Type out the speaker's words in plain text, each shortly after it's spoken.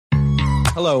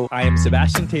Hello, I am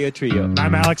Sebastian Teo-Trio. And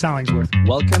I'm Alex Hollingsworth,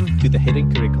 Welcome to The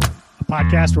Hidden Curriculum, a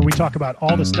podcast where we talk about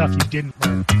all the stuff you didn't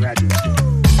learn in graduate school.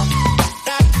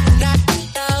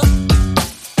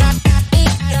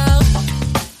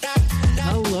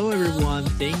 Hello, everyone.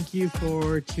 Thank you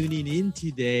for tuning in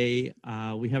today.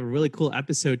 We have a really cool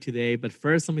episode today, but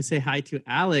first, let me say hi to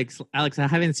Alex. Alex, I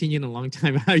haven't seen you in a long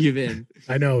time. How you been?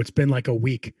 I know, it's been like a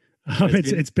week.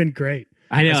 It's been great.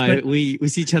 I know we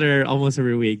see each other almost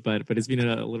every week, but it's been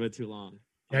a little bit too long.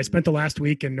 Yeah, I spent the last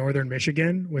week in northern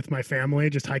Michigan with my family,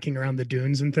 just hiking around the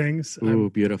dunes and things. Ooh,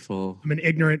 beautiful. I'm an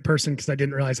ignorant person because I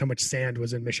didn't realize how much sand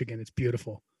was in Michigan. It's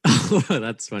beautiful.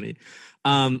 That's funny.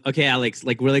 Okay, Alex,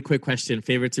 like really quick question.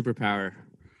 Favorite superpower?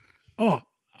 Oh,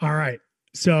 all right.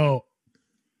 So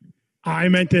I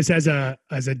meant this as a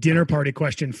dinner party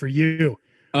question for you,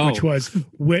 which was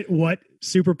what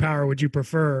superpower would you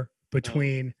prefer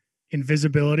between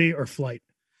invisibility or flight,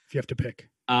 if you have to pick?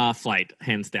 Flight,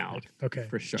 hands down. Okay.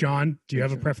 For sure. John, do you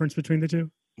have a preference between the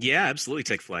two? Yeah, absolutely.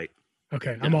 Take flight.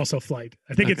 Okay. Yeah. I'm also flight.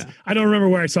 I think I don't remember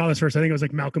where I saw this first. I think it was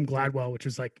like Malcolm Gladwell, which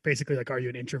was like basically like, are you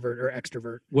an introvert or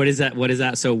extrovert? What is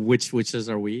that? So which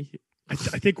are we? I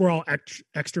think we're all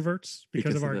extroverts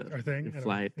because of our thing.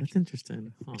 Flight. That's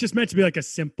interesting. Huh. It's just meant to be like a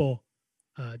simple.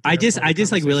 I just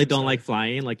like really don't like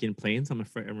flying like in planes. I'm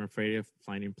afraid of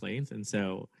flying in planes, and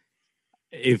so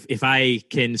if I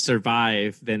can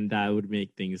survive, then that would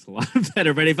make things a lot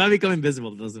better. But if I become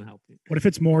invisible, it doesn't help me. What if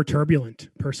it's more turbulent?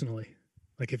 Personally,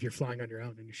 like if you're flying on your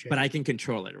own and you shake. But I can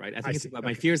control it, right? I think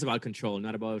my fear is about control,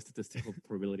 not about statistical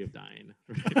probability of dying.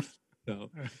 Right?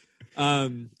 So,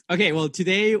 okay. Well,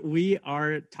 today we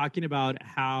are talking about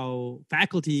how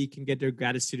faculty can get their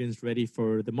grad students ready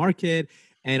for the market,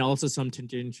 and also some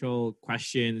tangential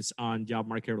questions on job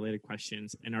market related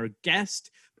questions. And our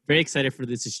guest, very excited for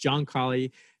this, is John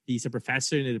Cawley. He's a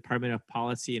professor in the Department of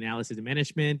Policy Analysis and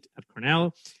Management at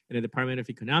Cornell and the Department of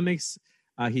Economics.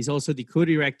 He's also the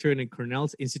co-director in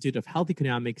Cornell's Institute of Health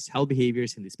Economics, Health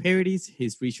Behaviors and Disparities.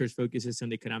 His research focuses on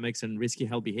the economics and risky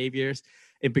health behaviors,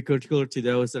 in particular to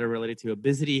those that are related to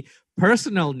obesity.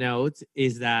 Personal note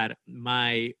is that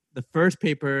the first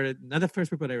paper, not the first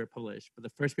paper that I ever published, but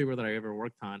the first paper that I ever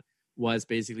worked on was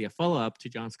basically a follow-up to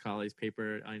John Cawley's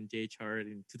paper on JHR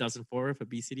in 2004 of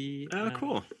obesity. Oh,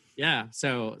 cool. Yeah,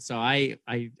 so I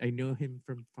know him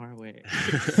from far away,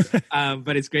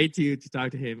 but it's great to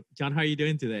talk to him. John, how are you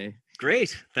doing today?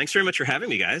 Great. Thanks very much for having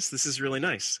me, guys. This is really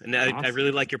nice. And awesome. I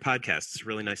really like your podcast. It's a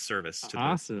really nice service to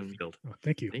the field. Oh,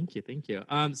 thank you. Thank you.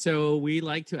 So we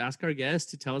like to ask our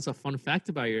guests to tell us a fun fact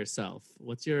about yourself.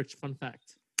 What's your fun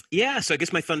fact? Yeah, so I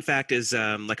guess my fun fact is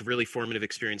like a really formative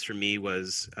experience for me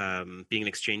was being an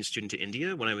exchange student to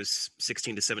India when I was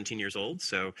 16 to 17 years old.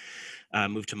 So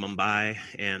moved to Mumbai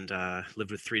and lived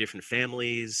with 3 different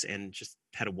families and just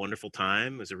had a wonderful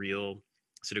time. It was a real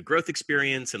sort of growth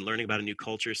experience and learning about a new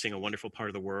culture, seeing a wonderful part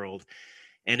of the world.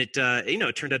 And it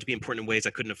turned out to be important in ways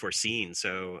I couldn't have foreseen.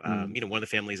 So, one of the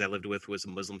families I lived with was a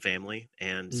Muslim family.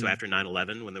 And so after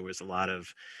 9/11, when there was a lot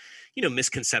of,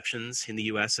 misconceptions in the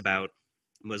U.S. about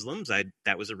Muslims,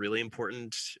 that was a really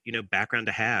important, background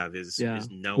to have is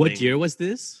knowing. What year was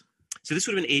this? So this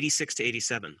would have been 86 to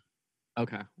 87.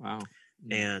 Okay. Wow.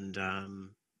 And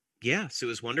so it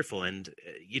was wonderful. And,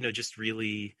 just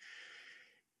really,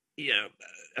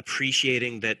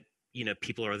 appreciating that,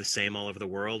 people are the same all over the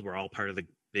world. We're all part of the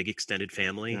big extended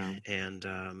family. Yeah. And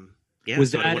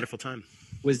was that a wonderful time.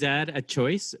 Was that a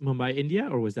choice, Mumbai, India,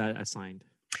 or was that assigned?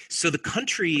 So the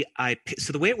country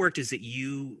the way it worked is that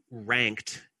you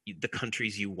ranked the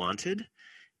countries you wanted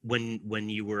when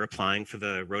you were applying for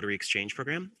the Rotary Exchange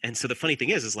program. And so the funny thing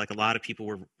is like a lot of people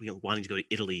were wanting to go to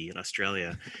Italy and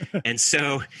Australia. And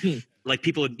so like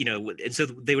people, and so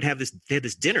they had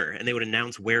this dinner and they would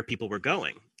announce where people were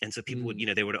going. And so people would,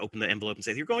 they would open the envelope and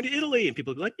say, "You're going to Italy." And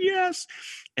people would be like, "Yes."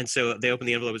 And so they opened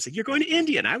the envelope and said, "You're going to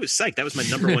India." And I was psyched. That was my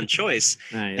number one choice.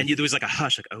 Nice. And there was like a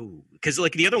hush, like, oh, because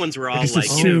like the other ones were all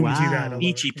like,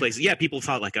 beachy places. Yeah. People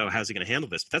thought like, oh, how's he going to handle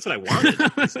this? But that's what I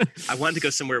wanted. I wanted to go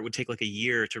somewhere it would take like a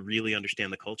year to really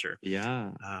understand the culture.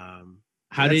 Yeah.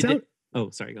 Oh,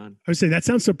 sorry, go on. I would say that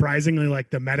sounds surprisingly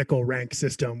like the medical rank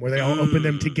system where they all open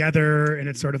them together and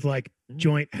it's sort of like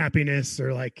joint happiness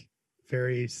or like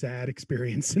very sad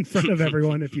experience in front of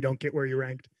everyone if you don't get where you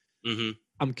ranked. Mm-hmm.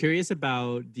 I'm curious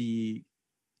about the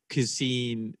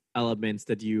cuisine elements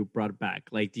that you brought back.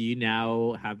 Like, do you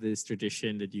now have this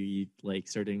tradition that you eat like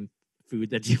certain food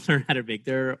that you learn how to make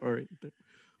there or...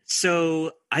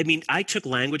 So, I mean, I took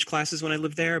language classes when I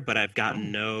lived there, but I've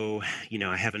gotten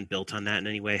I haven't built on that in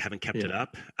any way, haven't kept it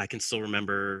up. I can still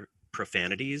remember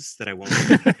profanities that I won't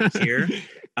hear.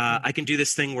 I can do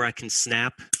this thing where I can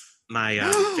snap my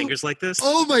fingers like this.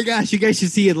 Oh my gosh, you guys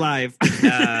should see it live.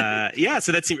 Yeah,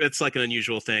 so that's like an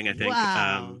unusual thing, I think.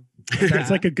 Wow. That's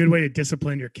like a good way to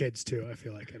discipline your kids too. I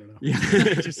feel like, I don't know. Yeah.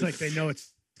 Just like they know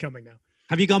it's coming now.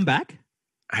 Have you gone back?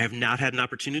 I have not had an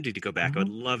opportunity to go back. I would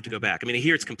love to go back. I mean,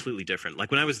 here it's completely different.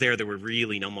 Like when I was there were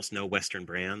really almost no Western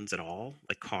brands at all,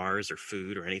 like cars or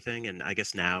food or anything. And I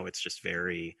guess now it's just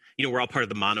very, we're all part of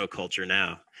the monoculture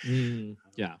now.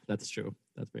 Yeah, that's true.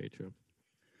 That's very true.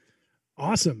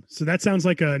 Awesome. So that sounds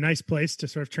like a nice place to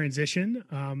sort of transition.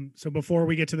 So before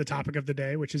we get to the topic of the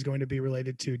day, which is going to be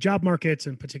related to job markets,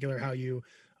 in particular, how you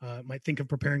might think of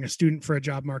preparing a student for a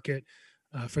job market,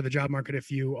 for the job market if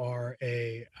you are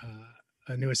a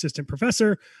new assistant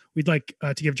professor, we'd like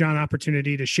to give John an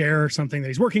opportunity to share something that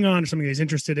he's working on or something that he's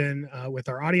interested in with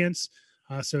our audience.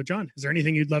 So John, is there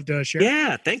anything you'd love to share?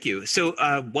 Yeah, thank you. So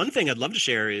one thing I'd love to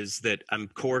share is that I'm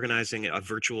co-organizing a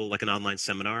virtual, like an online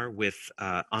seminar with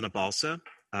Anna Balsa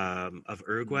of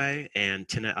Uruguay and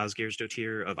Tina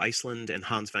Ausgersdottir of Iceland and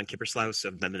Hans van Kipperslaus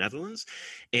of the Netherlands.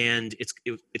 And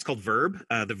it's called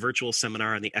VERB, the Virtual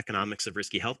Seminar on the Economics of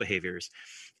Risky Health Behaviors.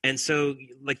 And so,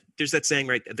 like, there's that saying,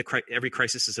 right? Every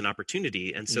crisis is an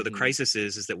opportunity. And so the crisis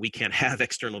is that we can't have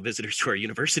external visitors to our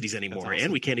universities anymore,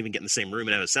 and we can't even get in the same room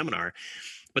and have a seminar.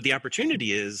 But the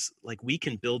opportunity is, like, we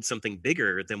can build something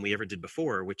bigger than we ever did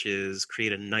before, which is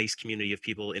create a nice community of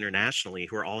people internationally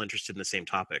who are all interested in the same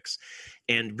topics.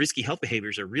 And risky health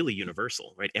behaviors are really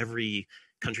universal, right? Every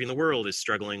country in the world is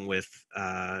struggling with,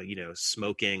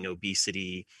 smoking,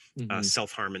 obesity,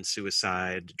 self-harm and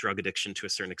suicide, drug addiction to a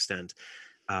certain extent.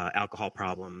 Alcohol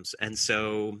problems. And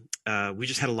so we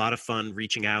just had a lot of fun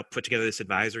reaching out, put together this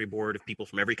advisory board of people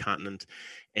from every continent.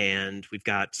 And we've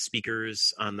got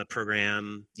speakers on the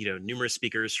program, numerous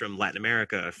speakers from Latin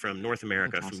America, from North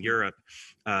America, from Europe.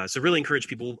 So really encourage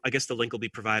people. I guess the link will be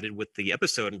provided with the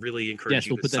episode, and really encourage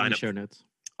you to sign up. Yes, we'll put that in the show notes.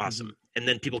 Awesome. And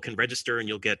then people can register and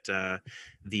you'll get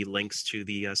the links to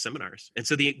the seminars. And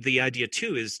so the idea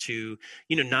too is to,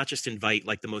 not just invite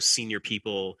like the most senior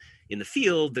people in the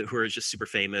field who are just super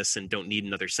famous and don't need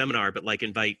another seminar, but like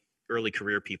invite early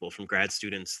career people from grad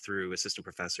students through assistant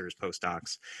professors,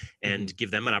 postdocs, and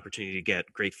give them an opportunity to get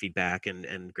great feedback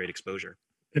and great exposure.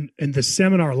 And the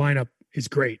seminar lineup is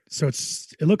great. So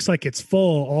it looks like it's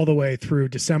full all the way through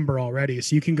December already.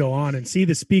 So you can go on and see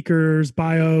the speakers'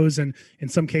 bios, and in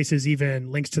some cases even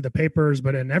links to the papers.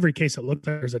 But in every case, it looks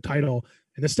like there's a title.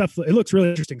 And this stuff, it looks really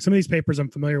interesting. Some of these papers I'm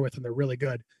familiar with and they're really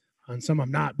good. And some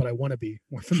I'm not, but I want to be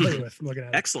more familiar with from looking at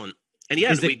it. Excellent. And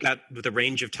yes, we got with a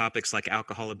range of topics like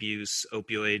alcohol abuse, the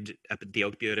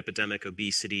opioid epidemic,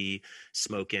 obesity,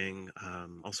 smoking,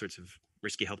 all sorts of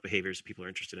risky health behaviors people are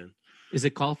interested in. Is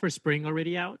it call for spring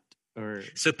already out?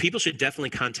 So people should definitely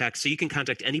contact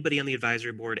anybody on the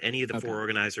advisory board, any of the four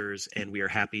organizers, and we are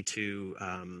happy to,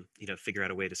 figure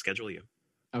out a way to schedule you.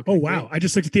 Okay, oh, wow. Great. I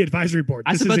just looked at the advisory board.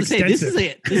 I was about to say, this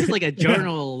is like a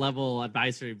journal level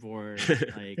advisory board.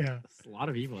 Like a lot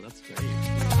of people. That's great.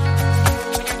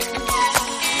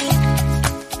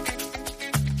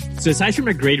 So aside from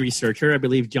a great researcher, I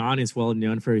believe John is well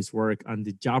known for his work on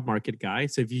the job market guy.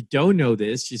 So if you don't know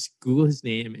this, just Google his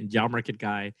name and job market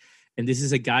guy. And this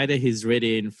is a guy that he's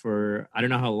written for, I don't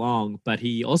know how long, but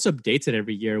he also updates it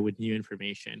every year with new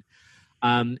information.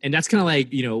 And that's kind of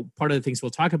like, part of the things we'll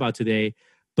talk about today.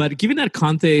 But given that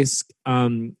context,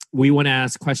 we want to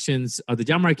ask questions of the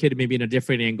job market, maybe in a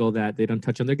different angle that they don't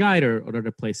touch on their guide or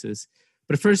other places.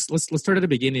 But first, let's start at the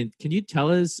beginning. Can you tell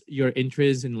us your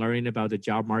interest in learning about the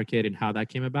job market and how that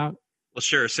came about? Well,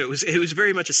 sure. So it was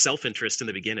very much a self-interest in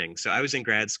the beginning. So I was in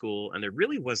grad school, and there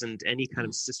really wasn't any kind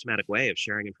of systematic way of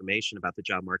sharing information about the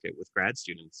job market with grad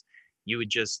students. You would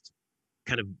just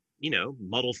kind of,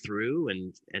 muddle through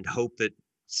and hope that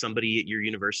somebody at your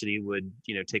university would,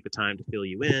 take the time to fill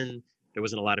you in. There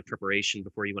wasn't a lot of preparation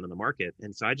before you went on the market.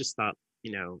 And so I just thought,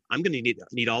 I'm going to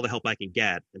need all the help I can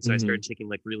get. And so I started taking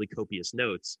like really copious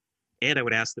notes, and I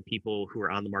would ask the people who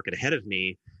were on the market ahead of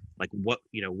me, like, what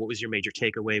was your major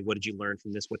takeaway? What did you learn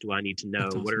from this? What do I need to know?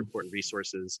 Awesome. What are important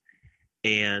resources?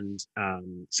 And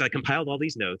so I compiled all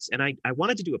these notes, and I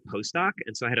wanted to do a postdoc.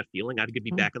 And so I had a feeling I could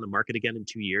be back on the market again in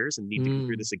 2 years and need to go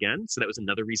through this again. So that was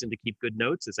another reason to keep good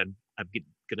notes, is I'm going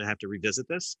to have to revisit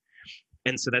this.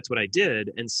 And so that's what I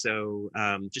did. And so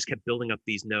just kept building up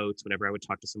these notes whenever I would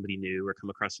talk to somebody new or come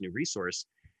across a new resource.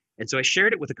 And so I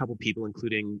shared it with a couple people,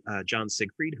 including John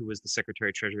Siegfried, who was the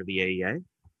Secretary Treasurer of the AEA.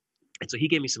 And so he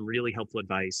gave me some really helpful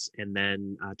advice, and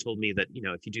then told me that,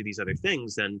 if you do these other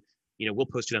things, then, we'll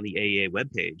post it on the AEA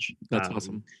webpage. That's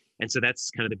awesome. And so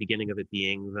that's kind of the beginning of it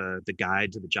being the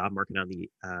guide to the job market on the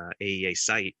AEA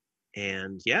site.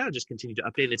 and yeah, just continue to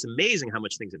update. And it's amazing how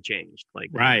much things have changed. Like,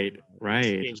 Right.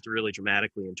 It's changed really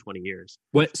dramatically in 20 years.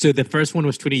 What? So the first one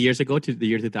was 20 years ago, to the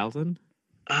year 2000?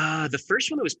 The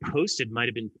first one that was posted might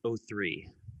have been 03.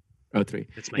 Oh, three.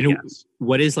 That's my guess.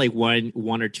 What is like one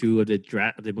or two of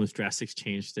the most drastic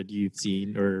change that you've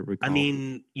seen or recall? I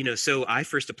mean, so I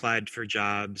first applied for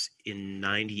jobs in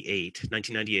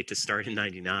 1998 to start in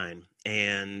 99,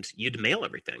 and you had to mail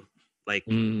everything, like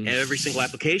every single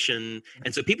application.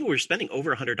 And so people were spending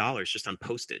over $100 just on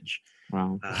postage.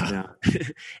 Wow. Yeah.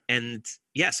 And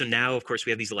yeah, so now of course we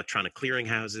have these electronic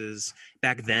clearinghouses.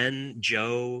 Back then,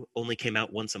 Joe only came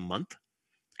out once a month,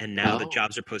 and now the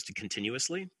jobs are posted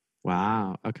continuously.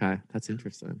 Wow. Okay. That's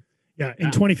interesting. Yeah. In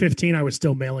 2015, I was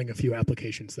still mailing a few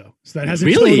applications though. So that hasn't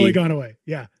Really? totally gone away.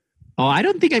 Yeah. Oh, I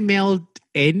don't think I mailed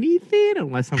anything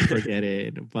unless I'm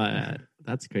forgetting, but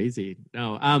that's crazy.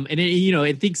 No. And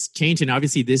things change. And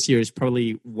obviously this year is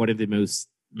probably one of the most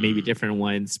maybe different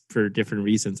ones for different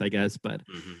reasons, I guess, but,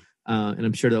 and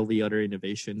I'm sure there'll be other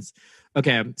innovations.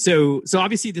 Okay. So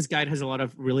obviously this guide has a lot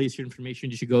of really useful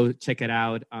information. You should go check it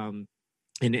out.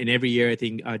 And every year, I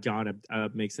think John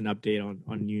makes an update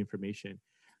on new information.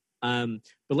 But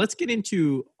let's get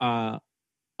into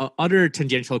other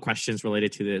tangential questions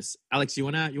related to this. Alex, you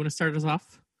wanna start us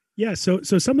off? Yeah. So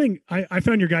something I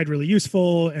found your guide really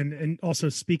useful, and also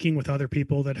speaking with other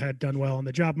people that had done well in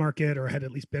the job market or had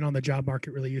at least been on the job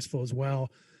market really useful as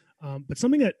well. But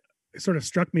something that sort of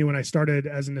struck me when I started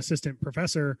as an assistant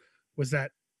professor was that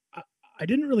I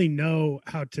didn't really know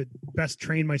how to best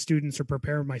train my students or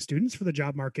prepare my students for the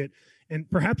job market. And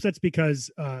perhaps that's because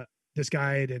this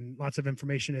guide and lots of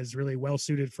information is really well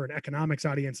suited for an economics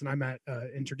audience. And I'm at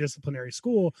interdisciplinary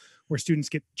school where students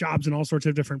get jobs in all sorts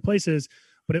of different places.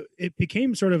 But it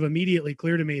became sort of immediately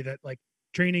clear to me that like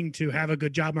training to have a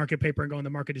good job market paper and go on the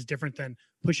market is different than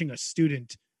pushing a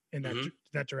student in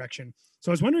that direction.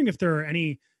 So I was wondering if there are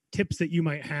any tips that you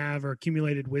might have or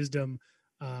accumulated wisdom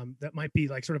that might be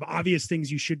like sort of obvious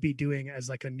things you should be doing as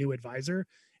like a new advisor.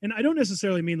 And I don't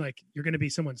necessarily mean like you're going to be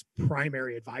someone's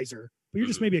primary advisor, but you're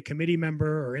just maybe a committee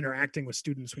member or interacting with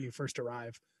students when you first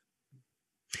arrive.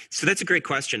 So that's a great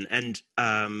question. And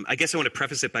I guess I want to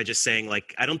preface it by just saying,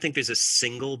 like, I don't think there's a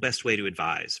single best way to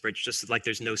advise, right? It's just like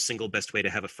there's no single best way to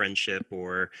have a friendship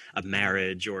or a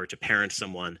marriage or to parent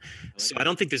someone. So I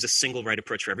don't think there's a single right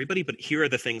approach for everybody, but here are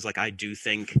the things like I do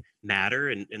think matter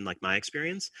in like my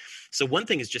experience. So one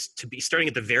thing is just to be starting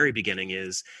at the very beginning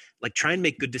is like try and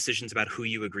make good decisions about who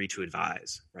you agree to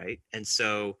advise, right? And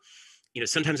so,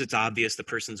 sometimes it's obvious the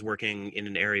person's working in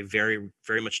an area very,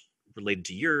 very much related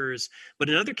to yours, but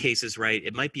in other cases, right,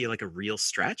 it might be like a real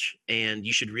stretch, and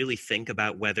you should really think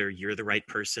about whether you're the right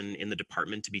person in the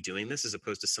department to be doing this as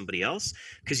opposed to somebody else,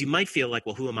 because you might feel like,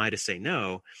 well, who am I to say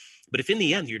no? But if in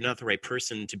the end you're not the right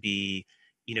person to be,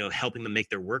 helping them make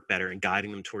their work better and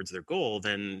guiding them towards their goal,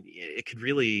 then it could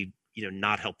really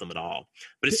not help them at all.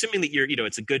 But assuming that you're,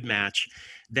 it's a good match,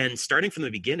 then starting from the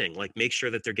beginning, like make sure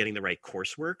that they're getting the right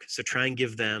coursework. So try and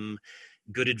give them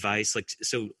good advice.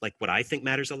 Like what I think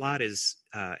matters a lot is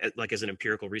like as an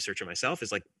empirical researcher myself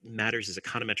is like matters is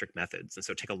econometric methods. And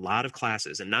so take a lot of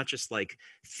classes and not just like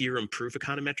theorem proof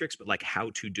econometrics, but like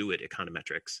how to do it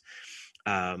econometrics.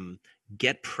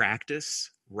 Get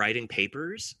practice writing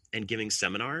papers and giving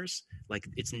seminars. Like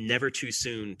it's never too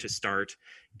soon to start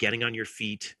getting on your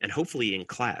feet, and hopefully in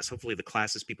class, hopefully the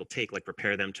classes people take like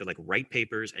prepare them to like write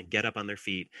papers and get up on their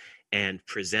feet and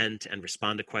present and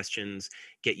respond to questions,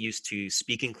 get used to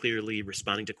speaking clearly,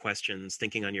 responding to questions,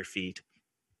 thinking on your feet.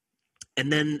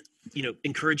 And then,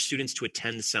 encourage students to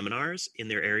attend seminars in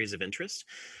their areas of interest,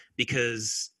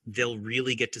 because they'll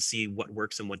really get to see what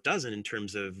works and what doesn't in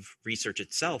terms of research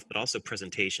itself, but also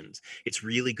presentations. It's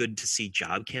really good to see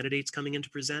job candidates coming in to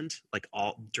present like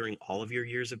during all of your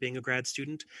years of being a grad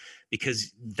student,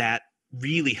 because that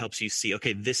really helps you see,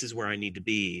 okay, this is where I need to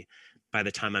be by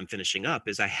the time I'm finishing up,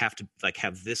 is I have to like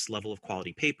have this level of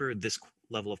quality paper, this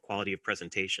level of quality of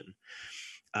presentation.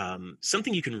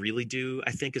 Something you can really do,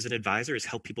 I think, as an advisor is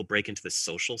help people break into the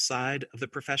social side of the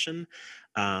profession.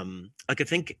 Like I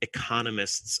think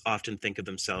economists often think of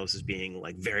themselves as being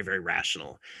like very, very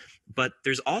rational, but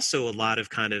there's also a lot of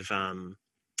kind of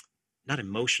not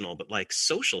emotional, but like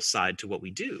social side to what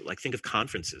we do. Like think of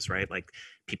conferences, right? Like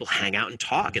people hang out and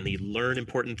talk and they learn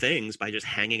important things by just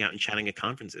hanging out and chatting at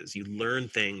conferences. You learn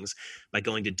things by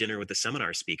going to dinner with the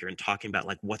seminar speaker and talking about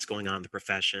like what's going on in the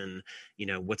profession,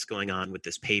 what's going on with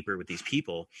this paper, with these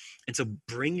people. And so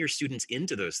bring your students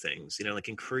into those things, like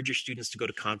encourage your students to go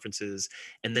to conferences.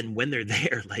 And then when they're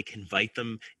there, like invite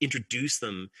them, introduce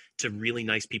them to really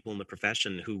nice people in the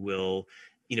profession who will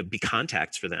be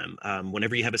contacts for them.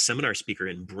 Whenever you have a seminar speaker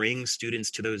in, bring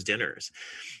students to those dinners.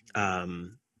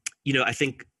 I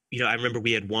think, I remember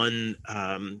we had one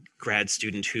grad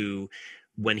student who,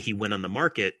 when he went on the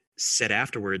market, said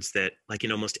afterwards that like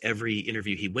in almost every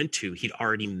interview he went to, he'd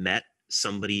already met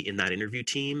somebody in that interview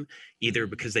team, either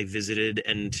because they visited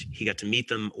and he got to meet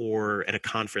them, or at a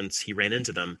conference he ran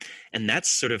into them. And that's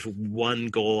sort of one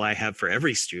goal I have for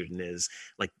every student, is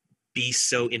like, be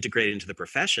so integrated into the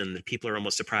profession that people are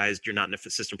almost surprised you're not an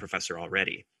assistant professor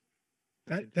already.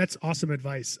 That's awesome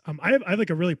advice. I have like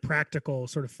a really practical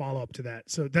sort of follow up to that.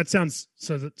 So that sounds,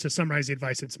 to summarize the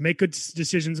advice, it's make good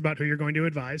decisions about who you're going to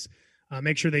advise.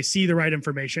 Make sure they see the right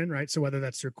information, right? So whether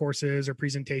that's through courses or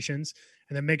presentations,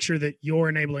 and then make sure that you're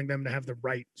enabling them to have the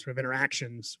right sort of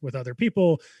interactions with other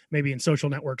people, maybe in social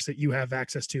networks that you have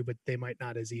access to, but they might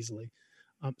not as easily.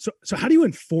 So how do you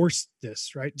enforce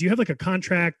this, right? Do you have like a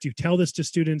contract? Do you tell this to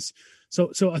students?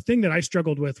 So a thing that I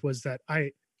struggled with was that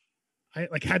I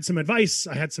like had some advice.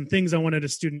 I had some things I wanted a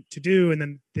student to do, and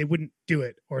then they wouldn't do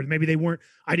it, or maybe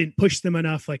I didn't push them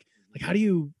enough. Like how do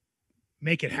you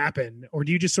make it happen? Or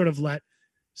do you just sort of let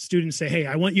students say, hey,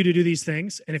 I want you to do these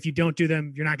things, and if you don't do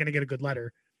them, you're not going to get a good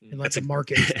letter, and let the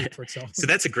market speak for itself? So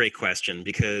that's a great question,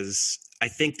 because I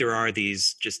think there are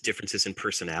these just differences in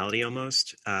personality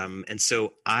almost. And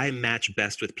so I match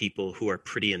best with people who are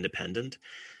pretty independent.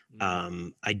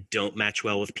 I don't match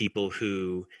well with people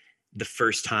who the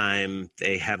first time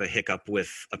they have a hiccup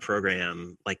with a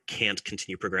program, like can't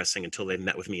continue progressing until they've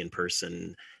met with me in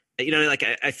person. Like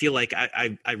I feel like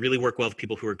I really work well with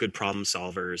people who are good problem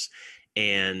solvers,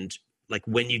 and like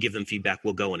when you give them feedback,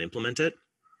 we'll go and implement it.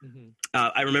 Mm-hmm.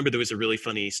 I remember there was a really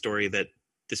funny story that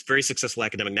this very successful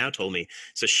academic now told me.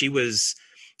 So she was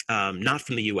not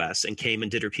from the US and came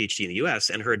and did her PhD in the US,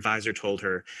 and her advisor told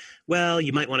her, well,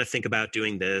 you might want to think about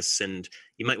doing this, and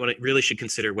you might really should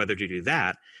consider whether to do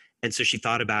that. And so she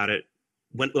thought about it,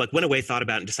 went away, thought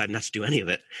about it, and decided not to do any of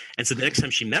it. And so the next time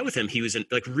she met with him, he was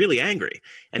like really angry.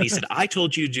 And he said, I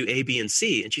told you to do A, B, and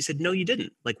C. And she said, no, you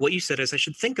didn't. Like what you said is I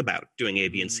should think about doing A,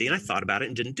 B, and C. And I thought about it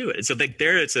and didn't do it. And so like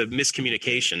it's a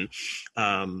miscommunication.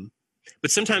 But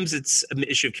sometimes it's an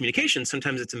issue of communication.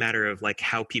 Sometimes it's a matter of like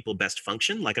how people best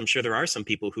function. Like I'm sure there are some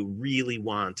people who really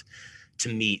want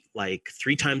to meet like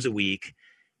 3 times a week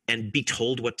and be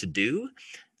told what to do.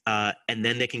 And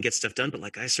then they can get stuff done. But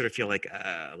like, I sort of feel like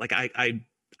I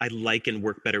like and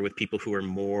work better with people who are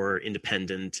more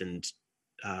independent and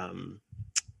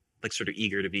like sort of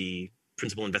eager to be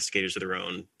principal investigators of their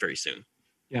own very soon.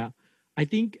 Yeah. I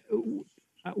think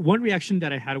one reaction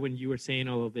that I had when you were saying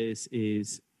all of this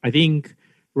is, I think,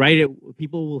 right,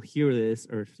 people will hear this,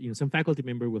 or some faculty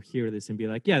member will hear this and be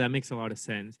like, yeah, that makes a lot of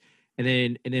sense.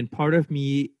 And then part of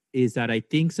me is that I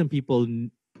think some people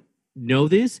know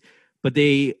this, but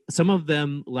some of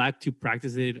them lack to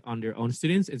practice it on their own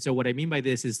students. And so what I mean by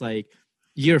this is like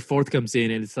year 4th comes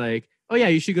in and it's like, oh yeah,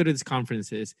 you should go to these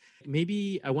conferences.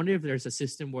 Maybe I wonder if there's a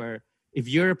system where if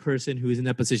you're a person who is in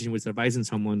that position with advising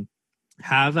someone,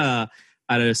 have a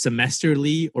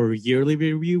semesterly or yearly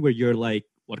review where you're like,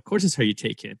 what courses are you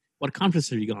taking? What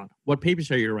conferences are you going? What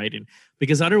papers are you writing?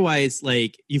 Because otherwise,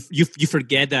 like you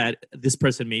forget that this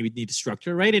person maybe needs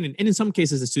structure, right? And in some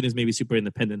cases, the students may be super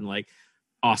independent, like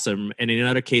awesome. And in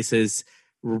other cases,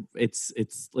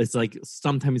 it's like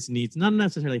sometimes needs not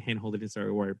necessarily handholding is the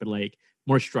right word, but like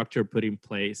more structure put in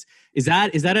place. Is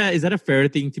that a fair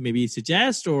thing to maybe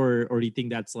suggest, or do you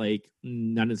think that's like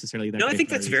not necessarily that? No, I think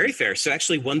that's very fair. So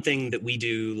actually one thing that we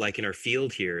do like in our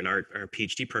field here in our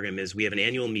PhD program is we have an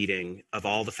annual meeting of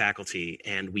all the faculty,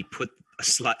 and we put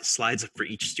slides up for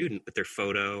each student with their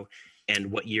photo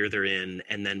and what year they're in,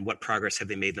 and then what progress have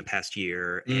they made in the past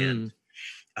year. And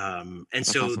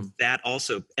so awesome. That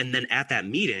also, and then at that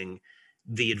meeting,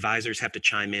 the advisors have to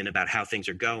chime in about how things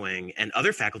are going, and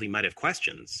other faculty might have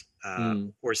questions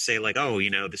or say like, oh,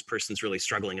 this person's really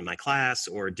struggling in my class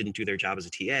or didn't do their job as a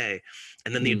TA.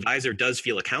 And then the advisor does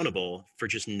feel accountable for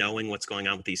just knowing what's going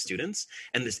on with these students.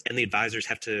 And the advisors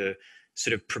have to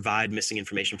sort of provide missing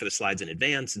information for the slides in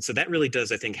advance. And so that really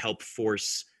does, I think, help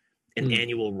force an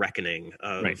annual reckoning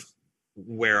of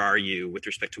where are you with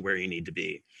respect to where you need to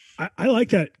be. I like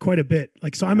that quite a bit.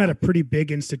 Like, so I'm at a pretty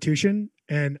big institution,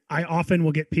 and I often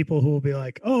will get people who will be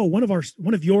like, oh, one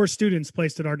of your students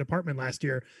placed at our department last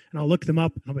year. And I'll look them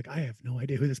up and I'm like, I have no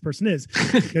idea who this person is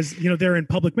because, they're in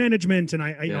public management, and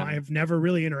I have never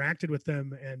really interacted with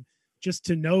them. And just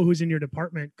to know who's in your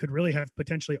department could really have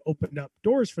potentially opened up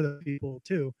doors for the people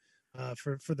too,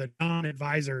 for the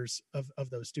non-advisors of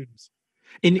those students.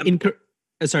 And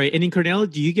in Cornell,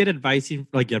 do you get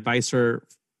advisor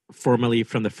formally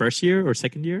from the first year or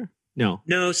second year? No.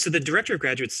 So the director of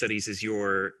graduate studies is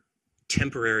your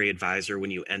temporary advisor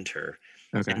when you enter.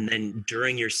 Okay. And then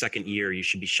during your second year, you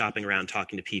should be shopping around,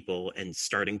 talking to people, and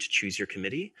starting to choose your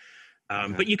committee.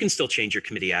 But you can still change your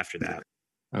committee after that.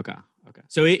 Okay.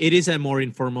 So it is a more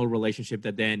informal relationship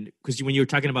that then, because when you were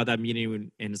talking about that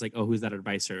meeting and it's like, oh, who's that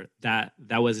advisor? That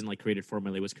wasn't like created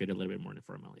formally. It was created a little bit more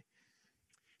informally.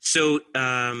 So,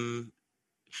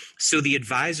 so the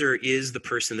advisor is the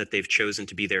person that they've chosen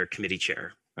to be their committee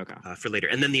chair. Okay. For later.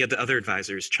 And then the other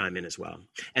advisors chime in as well.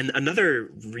 And another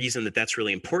reason that that's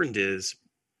really important is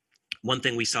one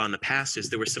thing we saw in the past is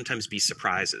there would sometimes be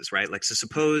surprises, right? Like, so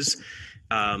suppose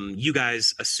you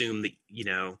guys assume that,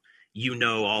 you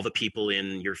know all the people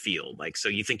in your field. Like, so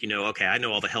you think, okay, I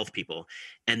know all the health people.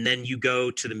 And then you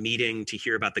go to the meeting to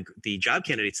hear about the job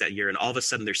candidates that year. And all of a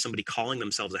sudden there's somebody calling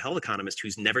themselves a health economist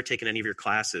who's never taken any of your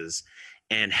classes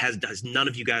and has none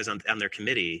of you guys on their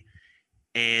committee.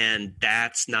 And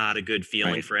that's not a good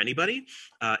feeling for anybody.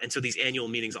 And so these annual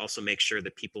meetings also make sure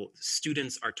that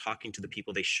students are talking to the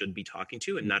people they should be talking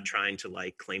to and not trying to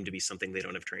like claim to be something they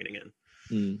don't have training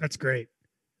in. That's great.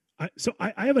 So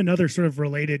I have another sort of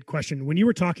related question. When you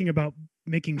were talking about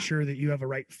making sure that you have a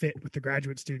right fit with the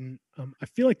graduate student, I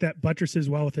feel like that buttresses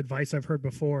well with advice I've heard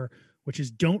before, which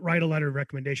is don't write a letter of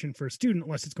recommendation for a student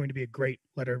unless it's going to be a great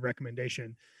letter of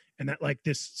recommendation. And that like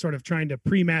this sort of trying to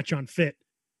pre-match on fit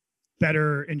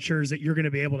better ensures that you're going to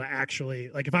be able to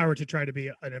actually, like if I were to try to be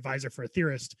an advisor for a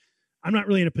theorist, I'm not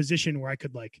really in a position where I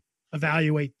could like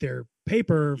evaluate their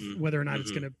paper, whether or not it's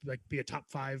going to like be a top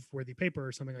 5 worthy paper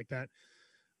or something like that.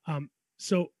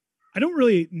 So I don't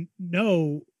really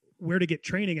know where to get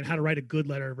training and how to write a good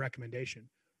letter of recommendation,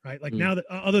 right? Like now that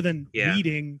other than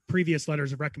reading previous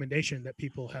letters of recommendation that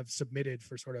people have submitted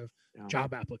for sort of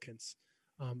job applicants.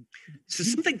 So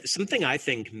something I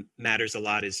think matters a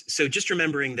lot is, so just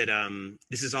remembering that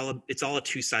it's all a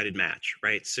two-sided match,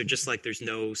 right? So just like there's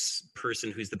no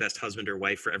person who's the best husband or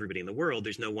wife for everybody in the world,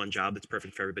 there's no one job that's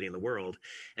perfect for everybody in the world.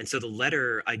 And so the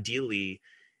letter ideally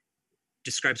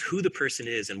describes who the person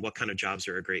is and what kind of jobs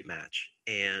are a great match.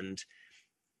 And,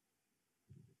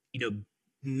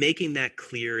 making that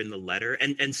clear in the letter,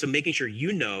 and so making sure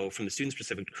from the student's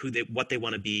perspective what they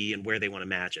want to be and where they want to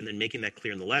match, and then making that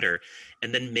clear in the letter,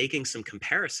 and then making some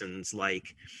comparisons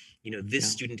like,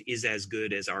 this student is as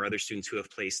good as our other students who have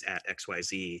placed at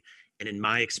XYZ, and in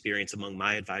my experience among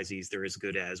my advisees, they're as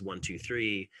good as 1, 2,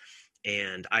 3,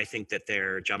 and I think that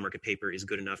their job market paper is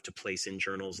good enough to place in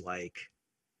journals like,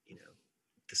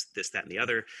 this, that, and the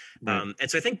other. Right. And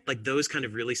so I think like those kind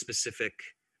of really specific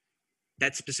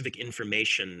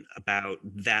information about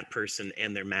that person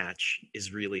and their match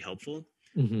is really helpful.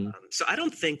 So I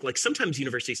don't think, like, sometimes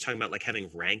universities talking about like having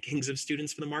rankings of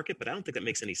students for the market, but I don't think that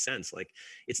makes any sense. Like,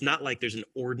 it's not like there's an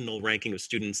ordinal ranking of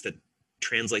students that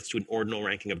translates to an ordinal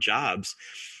ranking of jobs.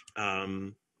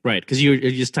 Right, because you're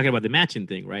just talking about the matching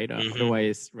thing, right?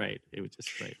 Otherwise, right, it would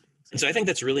just, right. And so I think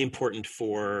that's really important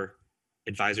for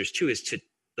advisors too, is to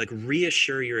like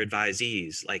reassure your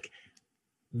advisees, like,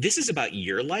 this is about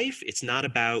your life. It's not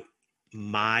about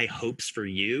my hopes for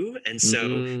you. And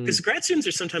so, because grad students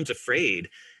are sometimes afraid,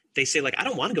 they say like, I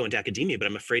don't want to go into academia, but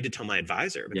I'm afraid to tell my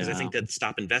advisor because I think they'd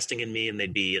stop investing in me and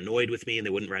they'd be annoyed with me and they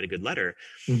wouldn't write a good letter.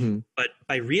 But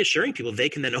by reassuring people, they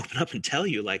can then open up and tell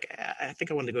you like, I think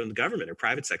I want to go into the government or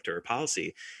private sector or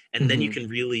policy. And then you can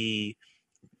really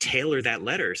tailor that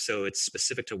letter so it's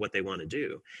specific to what they want to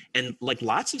do. And like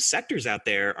lots of sectors out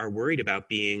there are worried about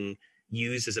being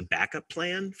used as a backup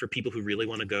plan for people who really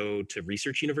want to go to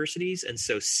research universities. And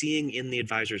so seeing in the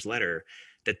advisor's letter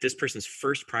that this person's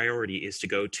first priority is to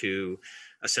go to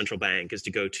a central bank, is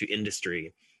to go to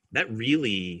industry, that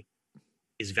really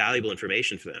is valuable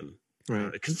information for them.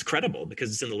 Right. Because it's credible, because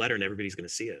it's in the letter and everybody's going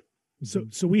to see it.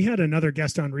 So we had another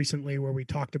guest on recently where we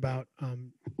talked about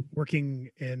working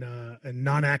in a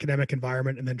non-academic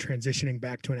environment and then transitioning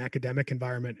back to an academic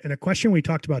environment. And a question we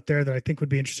talked about there that I think would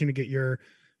be interesting to get your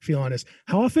feel on is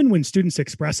how often when students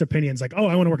express opinions like, oh,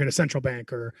 I want to work at a central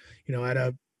bank or, at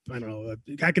a, I don't know,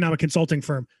 an economic consulting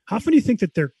firm, how often do you think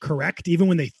that they're correct even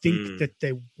when they think that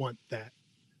they want that?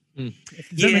 Does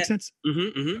that make sense?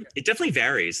 Okay. It definitely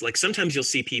varies. Like sometimes you'll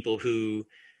see people who,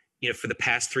 for the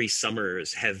past 3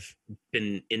 summers have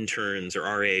been interns or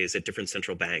RAs at different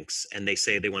central banks, and they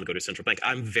say they want to go to a central bank.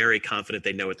 I'm very confident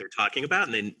they know what they're talking about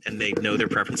and they know their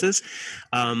preferences.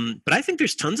 But I think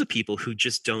there's tons of people who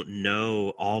just don't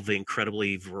know all the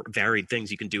incredibly varied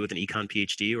things you can do with an econ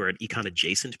PhD or an econ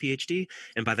adjacent PhD.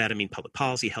 And by that, I mean public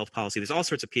policy, health policy. There's all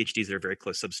sorts of PhDs that are very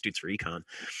close substitutes for econ.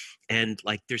 And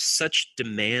like, there's such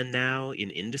demand now in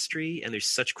industry, and there's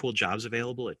such cool jobs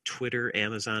available at Twitter,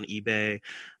 Amazon, eBay,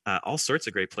 all sorts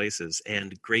of great places,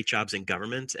 and great jobs in in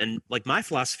government. And like my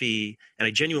philosophy, and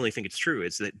I genuinely think it's true,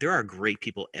 is that there are great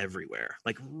people everywhere,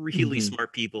 like really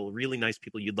smart people, really nice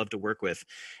people you'd love to work with.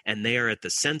 And they are at the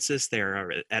census, they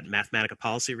are at mathematical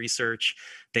policy research,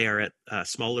 they are at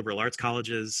small liberal arts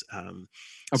colleges.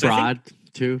 Abroad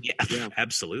too. Yeah,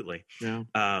 absolutely. Yeah.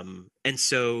 And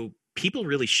so people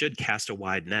really should cast a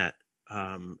wide net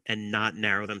and not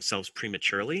narrow themselves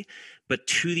prematurely. But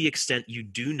to the extent you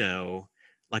do know,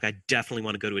 like I definitely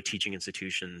want to go to a teaching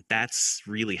institution, that's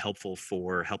really helpful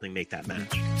for helping make that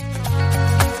match.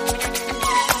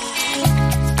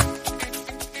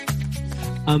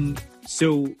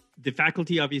 So the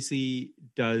faculty obviously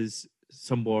does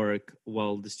some work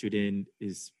while the student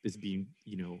is being,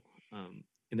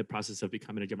 in the process of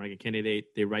becoming a job market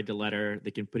candidate. They write the letter,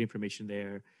 they can put information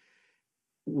there.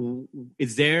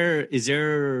 Is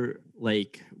there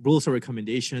like rules or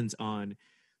recommendations on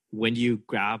when you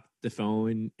grab the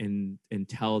phone and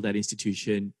tell that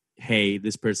institution, hey,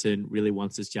 this person really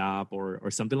wants this job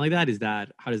or something like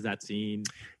that? How does that seem?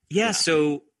 Yeah.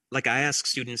 So like I ask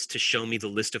students to show me the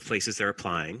list of places they're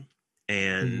applying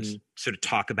and sort of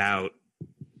talk about,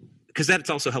 because that's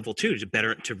also helpful too,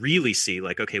 to really see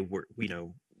like, okay, what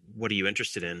are you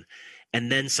interested in?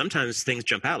 And then sometimes things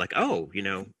jump out like, oh,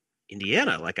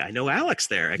 Indiana, like I know Alex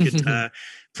there. I could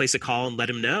place a call and let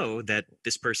him know that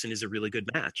this person is a really good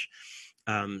match.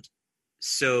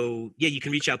 So yeah, you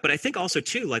can reach out. But I think also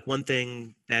too, like one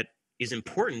thing that is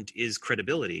important is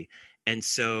credibility. And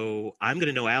so I'm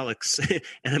going to know Alex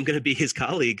and I'm going to be his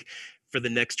colleague for the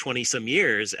next 20 some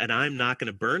years. And I'm not going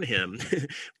to burn him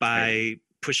by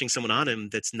pushing someone on him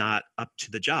that's not up to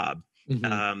the job.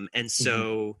 And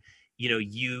so,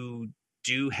 you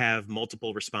do have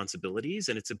multiple responsibilities,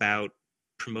 and it's about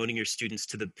promoting your students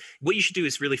what you should do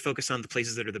is really focus on the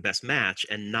places that are the best match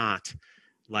and not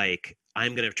like,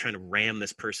 I'm going to try to ram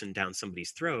this person down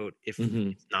somebody's throat if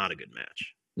it's not a good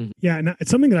match. Yeah, and it's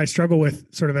something that I struggle with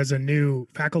sort of as a new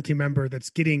faculty member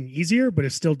that's getting easier, but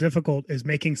is still difficult, is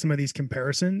making some of these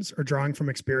comparisons or drawing from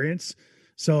experience.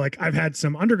 So like I've had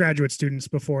some undergraduate students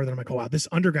before that I'm like, oh, wow, this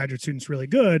undergraduate student's really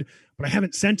good, but I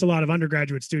haven't sent a lot of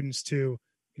undergraduate students to,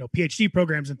 PhD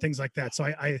programs and things like that.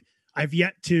 So I've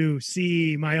yet to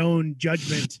see my own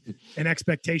judgment and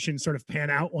expectations sort of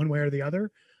pan out one way or the other.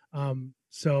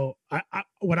 So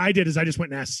what I did is I just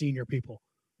went and asked senior people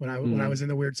when I was in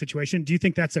the weird situation. Do you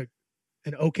think that's an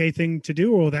okay thing to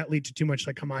do, or will that lead to too much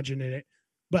like homogeneity?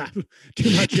 But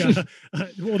too much.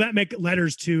 Will that make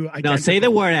letters too identical? No, say the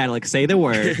word, Alex. Say the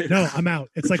word. No, I'm out.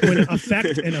 It's like when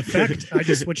affect and effect, I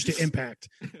just switched to impact.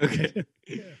 Okay.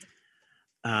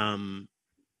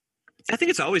 I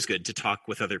think it's always good to talk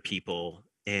with other people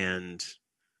and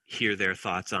hear their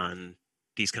thoughts on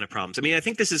these kind of problems. I mean, I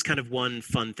think this is kind of one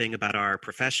fun thing about our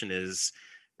profession is,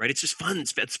 right? It's just fun.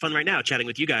 It's fun right now chatting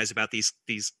with you guys about these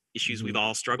issues we've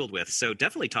all struggled with. So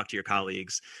definitely talk to your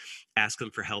colleagues, ask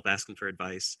them for help, ask them for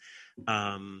advice.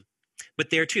 But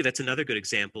there too, that's another good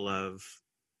example of,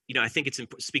 I think it's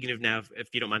speaking of now, if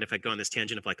you don't mind if I go on this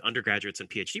tangent of like undergraduates and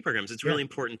PhD programs, it's really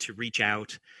important to reach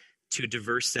out to a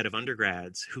diverse set of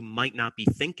undergrads who might not be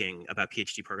thinking about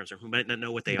PhD programs or who might not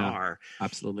know what they are.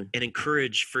 Absolutely. And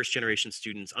encourage first generation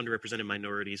students, underrepresented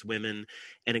minorities, women,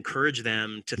 and encourage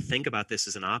them to think about this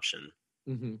as an option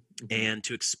and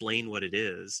to explain what it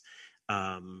is.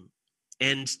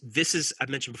 And this is, I've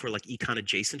mentioned before, like econ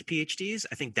adjacent PhDs.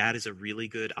 I think that is a really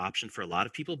good option for a lot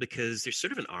of people because there's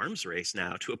sort of an arms race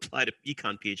now to apply to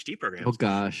econ PhD programs. Oh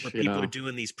gosh. Where people are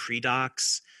doing these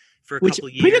pre-docs for a couple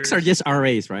years. Pre-docs are just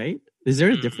RAs, right? Is there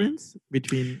a difference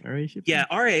between RAs? Yeah,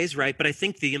 RAs, right. But I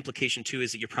think the implication too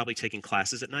is that you're probably taking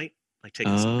classes at night, like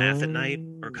taking some math at night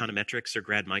or econometrics or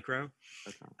grad micro.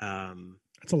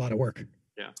 That's a lot of work.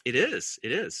 Yeah, it is.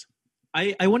 It is.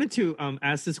 I wanted to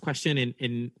ask this question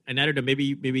and I don't know, maybe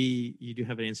you do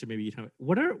have an answer, maybe you don't.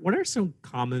 What are some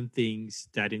common things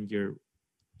that in your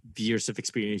years of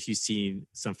experience you've seen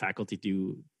some faculty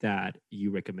do that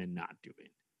you recommend not doing?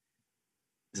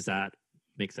 Does that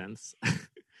make sense?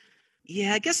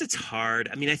 Yeah, I guess it's hard.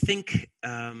 I mean, I think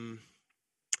I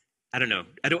don't know.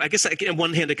 I guess on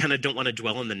one hand I kind of don't want to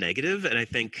dwell on the negative, and I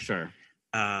think sure.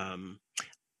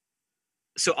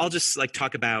 So I'll just like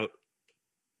talk about.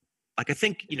 Like I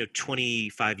think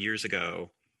 25 years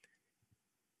ago,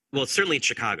 well, certainly in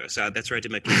Chicago, so that's where I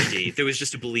did my PhD. There was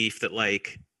just a belief that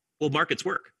like, well, markets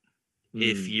work.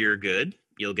 If you're good,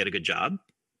 you'll get a good job.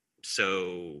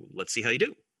 So let's see how you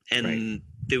do. And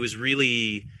there was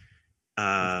really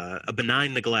a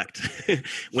benign neglect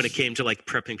when it came to like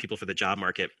prepping people for the job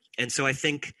market. And so I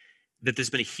think that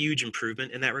there's been a huge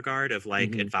improvement in that regard of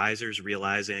like advisors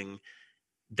realizing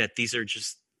that these are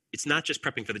just it's not just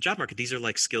prepping for the job market. These are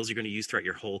like skills you're going to use throughout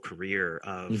your whole career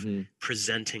of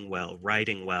presenting well,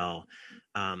 writing well,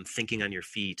 thinking on your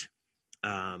feet.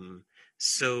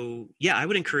 So yeah, I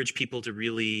would encourage people to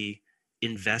really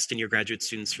invest in your graduate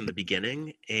students from the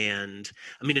beginning. And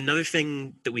I mean, another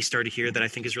thing that we started here that I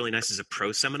think is really nice is a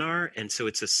pro seminar. And so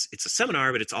it's a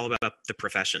seminar, but it's all about the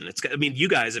profession. I mean, you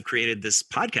guys have created this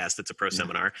podcast that's a pro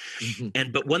seminar.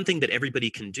 But one thing that everybody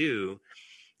can do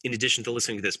in addition to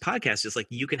listening to this podcast is like,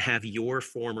 you can have your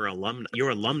former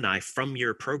alumni from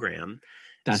your program.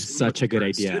 That's such a good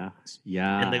idea.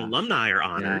 Yeah. And the alumni are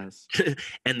honored. Yes.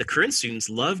 And the current students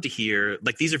love to hear,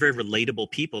 like, these are very relatable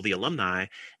people, the alumni,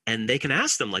 and they can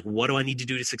ask them, like, what do I need to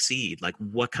do to succeed? Like,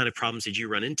 what kind of problems did you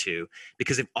run into?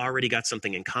 Because they've already got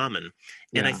something in common.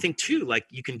 And I think too, like,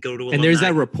 you can go to alumni. And there's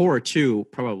that rapport too,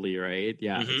 probably, right?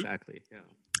 Yeah, exactly. Yeah.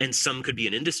 And some could be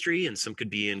in industry and some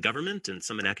could be in government and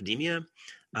some in academia.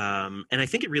 And I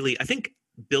think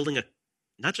building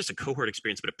not just a cohort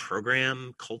experience, but a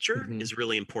program culture is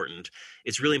really important.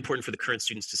 It's really important for the current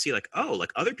students to see, like, oh,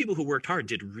 like, other people who worked hard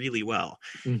did really well.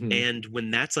 And when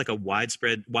that's like a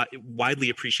widely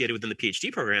appreciated within the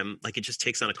PhD program, like, it just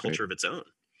takes on a culture of its own.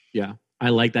 Yeah, I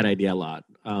like that idea a lot.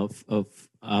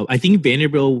 I think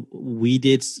Vanderbilt, we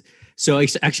did. So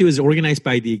actually, it was organized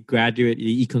by the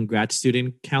Econ Grad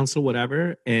Student Council,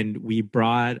 whatever, and we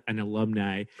brought an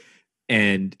alumni.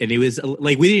 And it was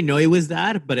like, we didn't know it was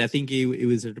that, but I think it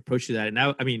was an approach to that. And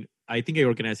now, I mean, I think I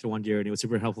organized it one year and it was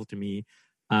super helpful to me.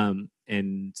 And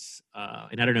I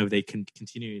don't know if they can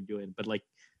continue to do it, but like,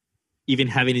 even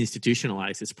having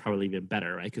institutionalized is probably even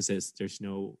better, right? Because there's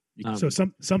no. So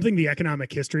something the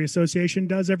Economic History Association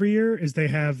does every year is they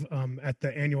have at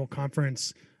the annual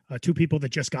conference, two people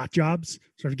that just got jobs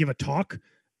sort of give a talk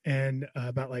and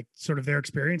about like sort of their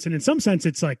experience. And in some sense,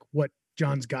 it's like what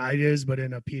John's guide is, but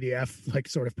in a PDF like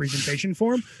sort of presentation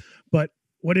form. But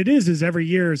what it is every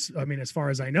year, I mean, as far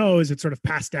as I know, is it's sort of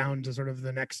passed down to sort of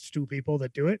the next two people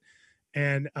that do it.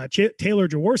 And Taylor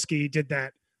Jaworski did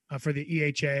that for the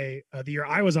EHA the year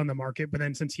I was on the market. But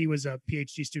then since he was a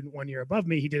PhD student 1 year above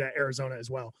me, he did at Arizona as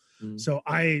well. So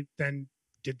I then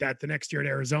did that the next year at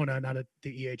Arizona, not at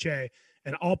the EHA.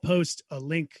 And I'll post a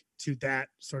link to that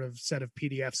sort of set of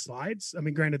PDF slides. I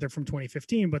mean, granted, they're from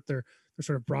 2015, but they're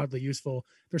sort of broadly useful.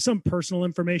 There's some personal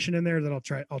information in there that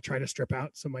I'll try to strip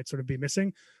out, so might sort of be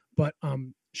missing. But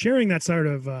sharing that sort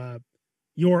of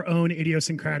your own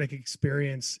idiosyncratic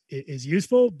experience is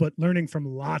useful, but learning from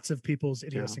lots of people's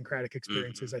idiosyncratic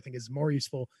experiences, I think, is more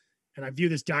useful. And I view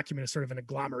this document as sort of an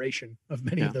agglomeration of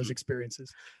many of those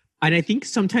experiences. And I think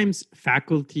sometimes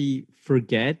faculty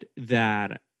forget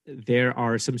that there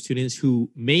are some students who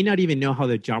may not even know how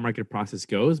the job market process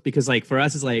goes, because like for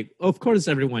us, it's like, of course,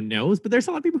 everyone knows, but there's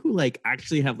a lot of people who like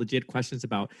actually have legit questions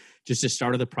about just the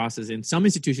start of the process. And some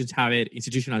institutions have it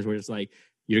institutionalized where it's like,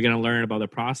 you're going to learn about the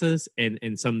process and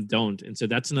some don't. And so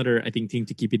that's another, I think, thing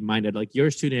to keep in mind, that like your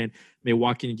student may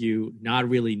walk into you not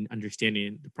really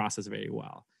understanding the process very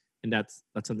well. And that's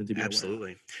something to be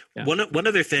absolutely aware of. One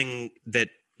other thing that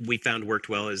we found worked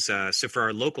well is so for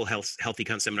our local health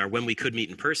econ seminar, when we could meet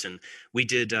in person, we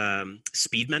did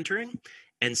speed mentoring.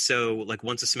 And so like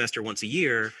once a semester, once a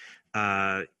year,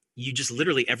 you just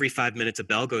literally every 5 minutes a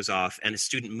bell goes off and a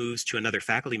student moves to another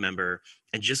faculty member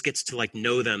and just gets to like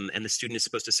know them. And the student is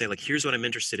supposed to say like, here's what I'm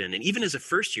interested in. And even as a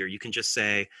first year, you can just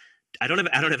say, I don't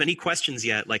have any questions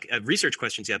yet, like research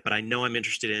questions yet, but I know I'm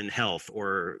interested in health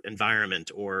or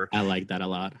environment or. I like that a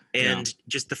lot. And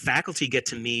just the faculty get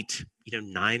to meet,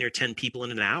 9 or 10 people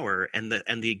in an hour, and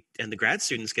the grad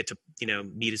students get to,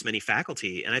 meet as many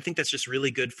faculty. And I think that's just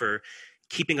really good for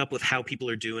keeping up with how people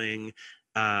are doing.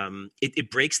 It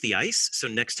breaks the ice. So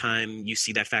next time you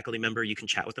see that faculty member, you can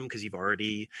chat with them because you've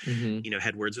already,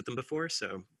 had words with them before.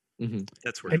 So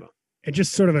that's worked well. And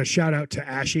just sort of a shout out to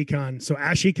AshEcon. So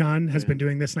AshEcon has been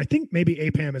doing this, and I think maybe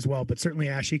APAM as well, but certainly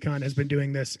AshEcon has been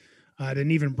doing this at an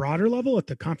even broader level at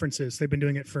the conferences. They've been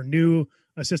doing it for new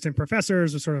assistant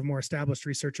professors or sort of more established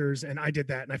researchers. And I did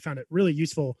that, and I found it really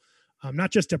useful, not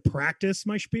just to practice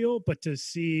my spiel, but to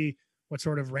see what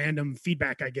sort of random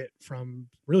feedback I get from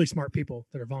really smart people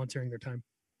that are volunteering their time.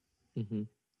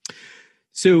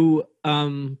 So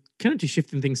kind of to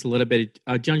shifting things a little bit,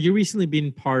 John, you recently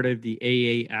been part of the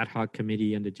AA ad hoc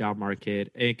committee on the job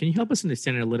market. Can you help us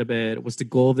understand it a little bit? What's the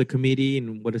goal of the committee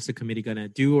and what is the committee going to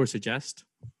do or suggest?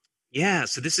 Yeah,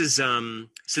 so this is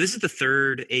the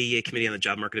third AEA committee on the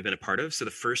job market I've been a part of. So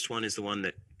the first one is the one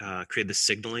that created the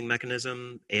signaling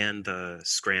mechanism and the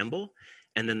scramble.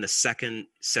 And then the second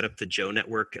set up the Joe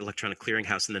Network Electronic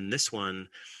Clearinghouse. And then this one,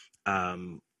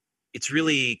 it's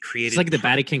really created. It's like the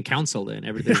Vatican Council then.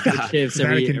 Everything shifts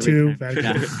Vatican II.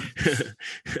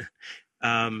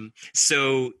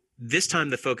 So this time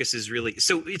the focus is really,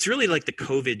 so it's really like the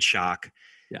COVID shock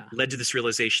led to this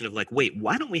realization of like, wait,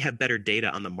 why don't we have better data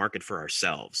on the market for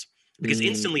ourselves? Because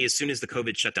instantly, as soon as the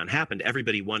COVID shutdown happened,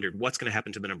 everybody wondered what's going to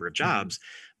happen to the number of jobs.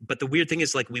 But the weird thing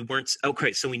is, like, we weren't,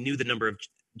 okay, so we knew the number of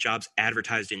jobs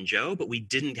advertised in Joe, but we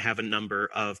didn't have a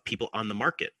number of people on the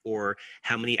market or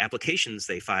how many applications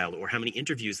they filed or how many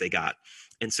interviews they got.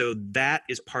 And so that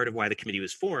is part of why the committee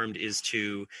was formed, is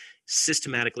to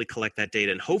systematically collect that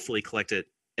data and hopefully collect it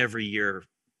every year,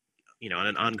 on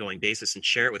an ongoing basis and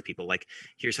share it with people. Like,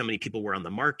 here's how many people were on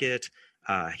the market.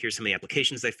 Here's how many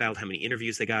applications they filed, how many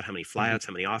interviews they got, how many flyouts,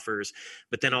 how many offers.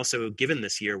 But then also, given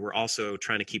this year, we're also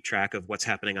trying to keep track of what's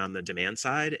happening on the demand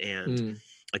side and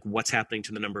like what's happening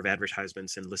to the number of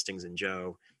advertisements and listings in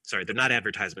Joe. Sorry, they're not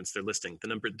advertisements, they're listing. The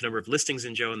number of listings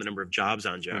in Joe and the number of jobs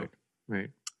on Joe. Right.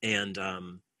 And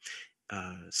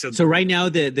so right now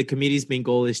the committee's main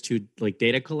goal is to like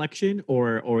data collection,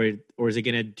 or is it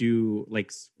gonna do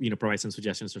like provide some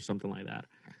suggestions or something like that?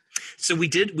 So we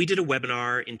did a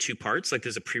webinar in two parts. Like,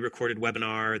 there's a pre-recorded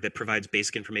webinar that provides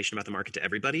basic information about the market to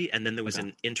everybody, and then there was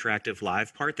an interactive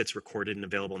live part that's recorded and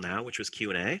available now, which was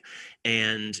Q&A.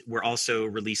 And we're also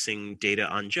releasing data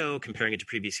on Joe, comparing it to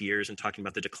previous years and talking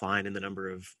about the decline in the number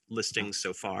of listings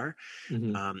so far.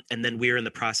 And then we're in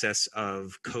the process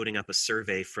of coding up a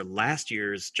survey for last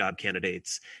year's job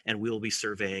candidates, and we'll be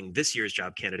surveying this year's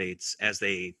job candidates as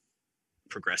they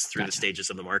progress through the stages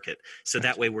of the market. So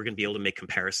that way we're going to be able to make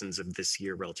comparisons of this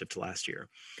year relative to last year.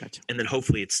 And then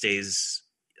hopefully it stays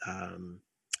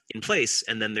in place.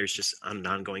 And then there's just on an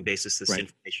ongoing basis, this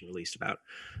information released about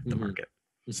the market.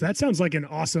 So that sounds like an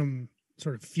awesome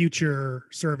sort of future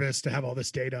service to have all this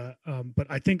data. But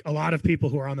I think a lot of people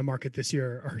who are on the market this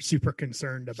year are super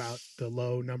concerned about the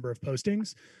low number of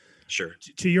postings. Sure.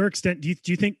 To your extent, do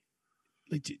you think,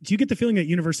 do you get the feeling that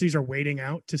universities are waiting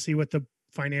out to see what the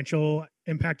financial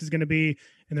impact is going to be,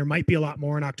 and there might be a lot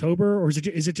more in October, or is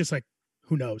it just like,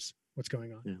 who knows what's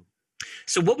going on?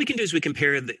 So what we can do is we can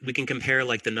compare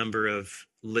like the number of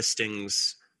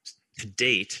listings to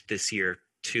date this year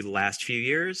to the last few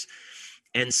years.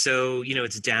 And so,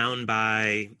 it's down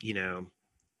by, a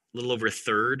little over a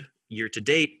third year to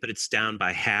date, but it's down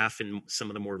by half in some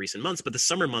of the more recent months. But the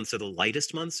summer months are the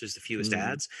lightest months. There's the fewest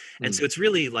ads. And so it's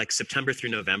really like September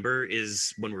through November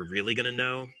is when we're really going to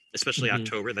know, especially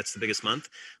October. That's the biggest month.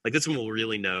 Like, that's when we'll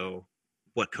really know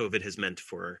what COVID has meant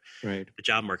for the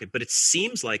job market. But it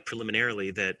seems like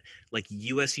preliminarily that like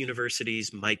US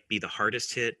universities might be the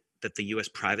hardest hit, that the US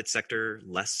private sector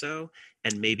less so,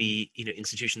 and maybe,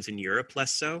 institutions in Europe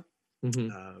less so.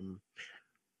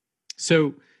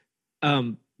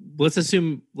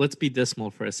 Let's be dismal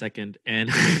for a second and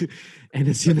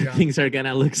assume that things are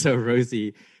gonna look so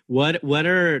rosy. What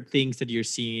are things that you're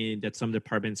seeing that some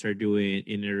departments are doing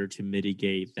in order to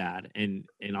mitigate that? And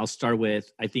I'll start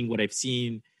with, I think what I've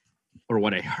seen or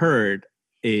what I heard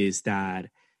is that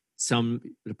some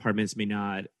departments may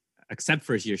not accept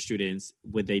first-year students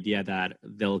with the idea that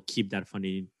they'll keep that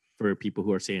funding for people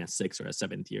who are saying a 6th or a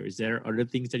 7th year. Is there other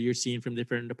things that you're seeing from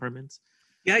different departments?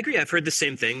 Yeah, I agree. I've heard the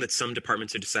same thing, that some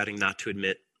departments are deciding not to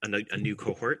admit a new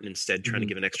cohort and instead trying to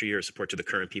give an extra year of support to the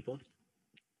current people.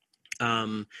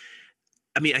 I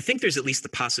think there's at least the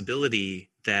possibility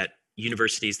that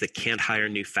universities that can't hire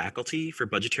new faculty for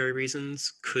budgetary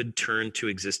reasons could turn to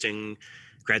existing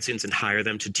grad students and hire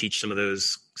them to teach some of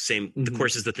those the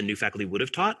courses that the new faculty would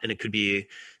have taught. And it could be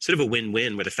sort of a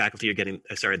win-win where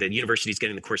the university is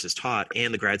getting the courses taught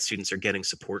and the grad students are getting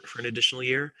support for an additional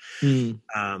year.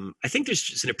 I think there's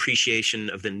just an appreciation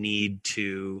of the need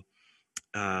to,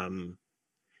 I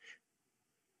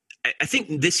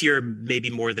think this year, maybe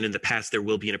more than in the past, there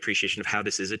will be an appreciation of how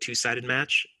this is a two-sided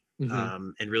match.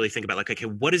 And really think about like, okay,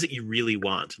 what is it you really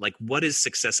want? Like, what is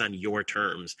success on your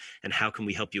terms and how can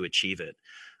we help you achieve it?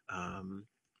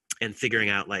 And figuring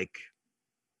out like,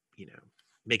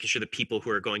 making sure that people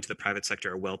who are going to the private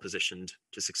sector are well positioned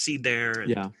to succeed there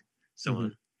and so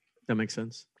on. That makes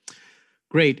sense.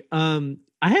 Great. I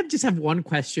just have one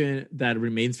question that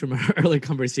remains from our early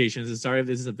conversations. And sorry if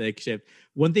this is a big shift.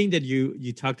 One thing that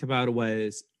you talked about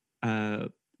was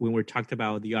when we talked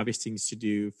about the obvious things to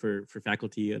do for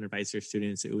faculty and advisor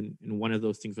students, and one of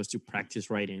those things was to practice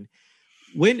writing.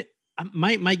 When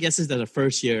my guess is that the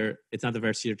first year, it's not the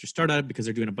best year to start out because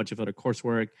they're doing a bunch of other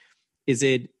coursework.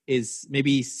 Is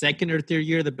maybe second or third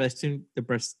year the best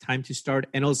time to start?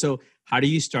 And also, how do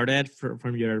you start at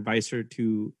from your advisor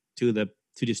to the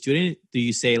student? Do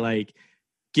you say like,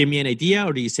 give me an idea,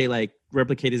 or do you say like,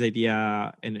 replicate his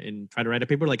idea and try to write a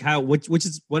paper? Like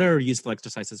what are useful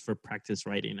exercises for practice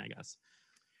writing, I guess?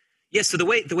 Yeah. So the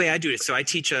way I do it, so I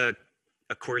teach a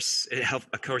a course in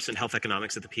health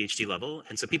economics at the PhD level,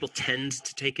 and so people tend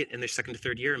to take it in their second to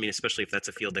third year. I mean, especially if that's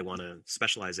a field they want to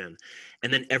specialize in.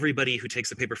 And then everybody who takes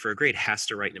the paper for a grade has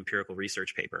to write an empirical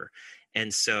research paper.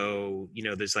 And so,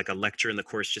 there's like a lecture in the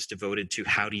course just devoted to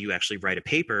how do you actually write a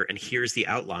paper, and here's the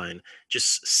outline.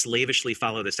 Just slavishly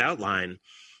follow this outline.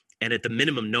 And at the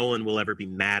minimum, no one will ever be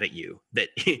mad at you that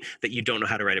that you don't know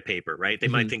how to write a paper, right? They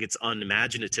might think it's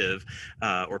unimaginative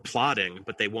or plodding,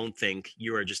 but they won't think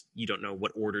you don't know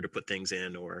what order to put things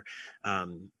in, or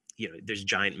there's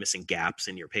giant missing gaps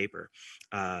in your paper.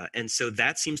 And so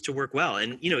that seems to work well.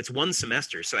 And it's one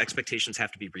semester, so expectations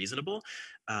have to be reasonable.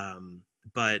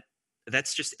 But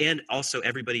that's just, and also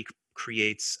everybody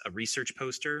creates a research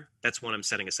poster. That's one I'm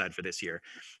setting aside for this year,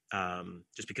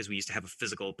 just because we used to have a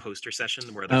physical poster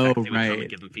session where the faculty would come and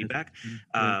give them feedback.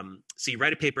 So you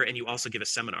write a paper and you also give a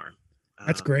seminar.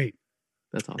 That's great.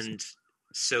 That's awesome.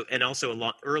 And also a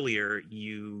lot earlier,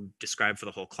 you describe for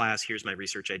the whole class, here's my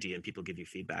research idea, and people give you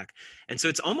feedback. And so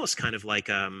it's almost kind of like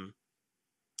a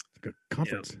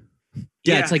conference.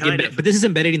 It's like, but this is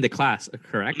embedded in the class,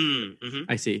 correct? Mm-hmm.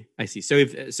 I see.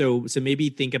 So maybe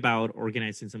think about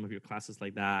organizing some of your classes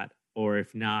like that, or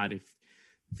if not, if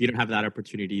you don't have that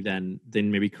opportunity, then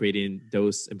maybe creating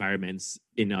those environments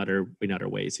in other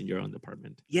ways in your own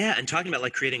department. Yeah, and talking about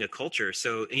like creating a culture.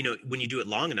 So when you do it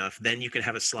long enough, then you can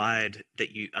have a slide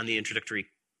that you on the introductory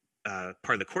part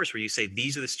of the course where you say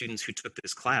these are the students who took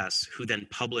this class, who then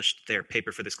published their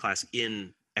paper for this class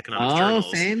in economics journals.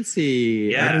 Oh,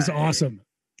 fancy! Yeah. That is awesome.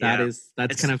 That's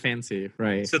kind of fancy,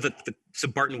 right? So so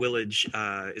Barton Willage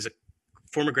is a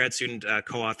former grad student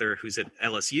co-author who's at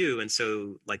LSU, and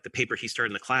so like the paper he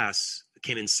started in the class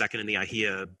came in second in the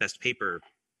IHEA best paper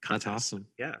contest. That's awesome.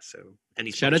 Yeah. So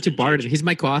and shout out to Barton. He's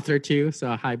my co-author too.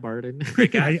 So hi, Barton.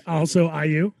 Great guy. Also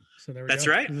IU. So there we go. That's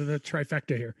right. The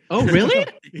trifecta here. Oh, really?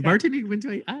 Yeah. Barton went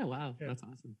to IU. Oh, wow. Yeah. That's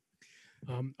awesome.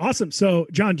 Awesome. So,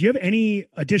 John, do you have any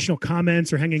additional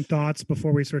comments or hanging thoughts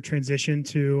before we sort of transition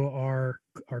to our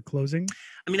closing?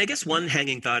 I mean, I guess one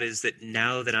hanging thought is that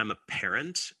now that I'm a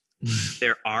parent,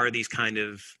 there are these kind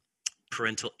of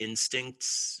parental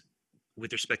instincts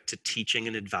with respect to teaching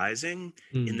and advising,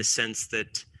 in the sense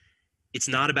that it's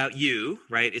not about you,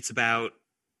 right? It's about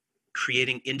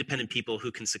creating independent people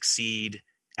who can succeed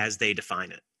as they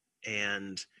define it.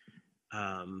 And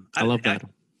I love that.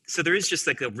 So there is just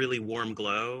like a really warm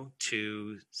glow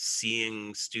to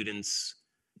seeing students,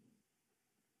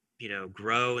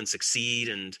 grow and succeed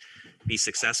and be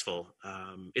successful.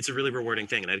 It's a really rewarding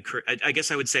thing. And I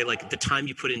guess I would say like the time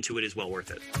you put into it is well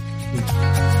worth it.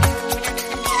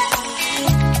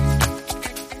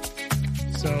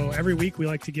 So every week we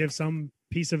like to give some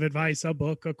piece of advice, a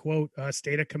book, a quote, a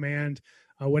state of command,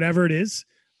 whatever it is.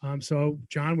 So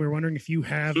John, we're wondering if you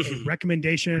have a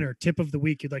recommendation or tip of the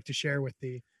week you'd like to share with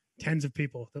the tens of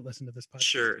people that listen to this podcast.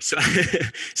 Sure.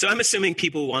 So I'm assuming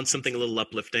people want something a little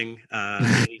uplifting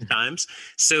these times.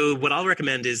 So what I'll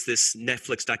recommend is this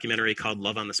Netflix documentary called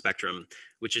Love on the Spectrum,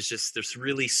 which is just this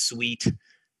really sweet,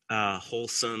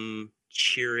 wholesome,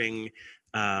 cheering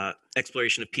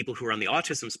exploration of people who are on the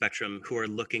autism spectrum who are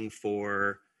looking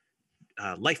for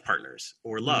life partners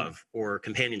or love or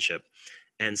companionship.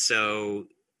 And so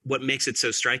what makes it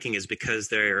so striking is because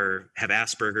they have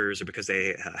Asperger's or because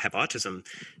they have autism,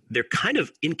 they're kind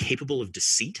of incapable of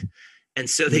deceit. And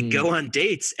so they go on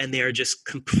dates and they are just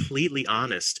completely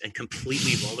honest and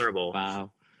completely vulnerable.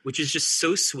 Wow. Which is just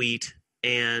so sweet.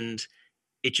 And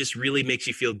it just really makes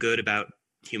you feel good about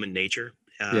human nature.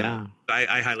 I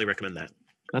highly recommend that.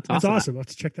 That's awesome.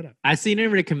 Let's check that out. I've seen it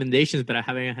in recommendations, but I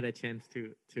haven't had a chance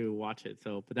to watch it.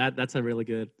 So, but that's a really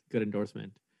good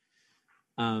endorsement.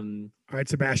 All right,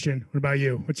 Sebastian, what about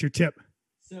you? What's your tip?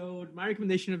 So my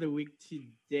recommendation of the week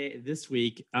this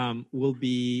week will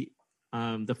be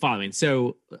the following.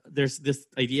 So there's this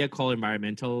idea called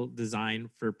environmental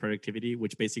design for productivity,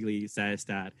 which basically says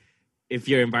that if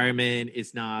your environment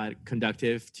is not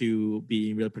conducive to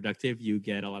being really productive, you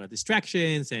get a lot of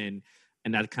distractions and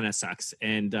that kind of sucks.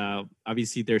 And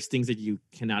obviously there's things that you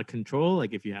cannot control.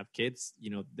 Like if you have kids,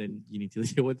 then you need to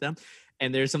deal with them.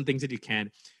 And there's some things that you can.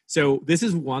 So this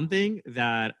is one thing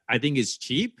that I think is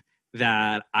cheap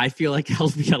that I feel like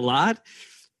helps me a lot.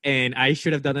 And I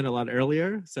should have done it a lot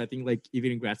earlier. So I think like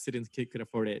even grad students could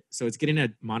afford it. So it's getting a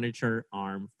monitor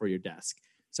arm for your desk.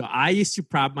 So I used to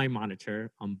prop my monitor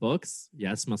on books.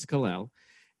 Yes, Muscalel.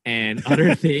 And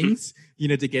other things,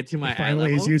 to get to my eye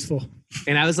level. Is useful.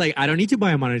 And I was like, I don't need to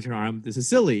buy a monitor arm. This is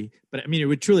silly. But I mean, it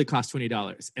would truly cost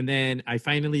 $20. And then I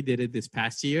finally did it this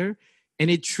past year. And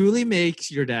it truly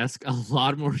makes your desk a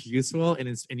lot more useful and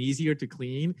easier to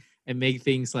clean and make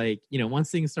things like, once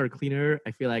things start cleaner,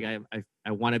 I feel like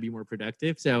I want to be more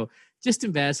productive. So just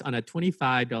invest on a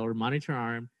 $25 monitor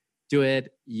arm. Do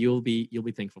it. You'll be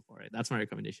thankful for it. That's my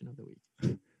recommendation of the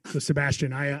week. So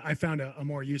Sebastian, I found a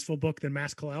more useful book than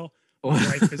Mas Kalel. My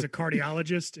wife is a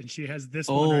cardiologist, and she has this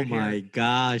one right my here.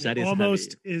 Gosh, that is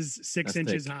almost heavy. is 6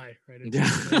 inches high. Right, it's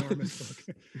Yeah. an enormous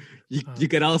book. You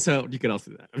could also do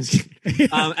that. I'm just kidding.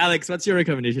 Alex, what's your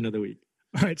recommendation of the week?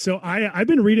 All right, so I've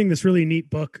been reading this really neat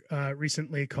book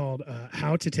recently called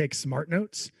How to Take Smart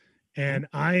Notes, and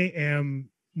I am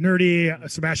nerdy.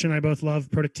 Sebastian and I both love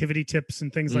productivity tips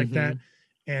and things like that.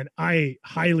 And I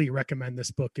highly recommend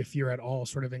this book if you're at all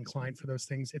sort of inclined for those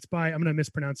things. It's by, I'm going to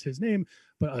mispronounce his name,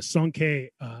 but Sonke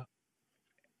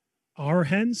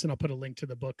Arhens, and I'll put a link to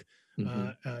the book,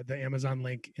 the Amazon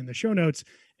link in the show notes.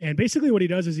 And basically what he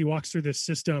does is he walks through this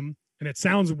system, and it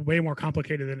sounds way more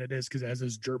complicated than it is because it has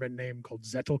this German name called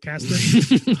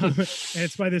Zettelkasten. And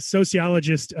it's by this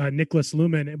sociologist, Nicholas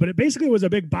Luhmann. But it basically was a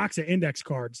big box of index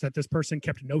cards that this person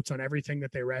kept notes on everything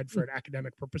that they read for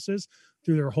academic purposes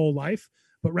through their whole life.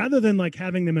 But rather than like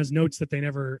having them as notes that they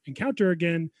never encounter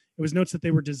again, it was notes that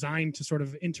they were designed to sort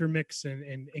of intermix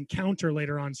and encounter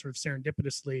later on sort of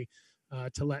serendipitously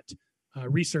to let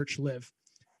research live.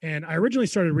 And I originally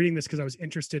started reading this because I was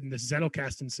interested in this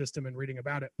Zettelkasten system and reading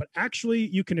about it. But actually,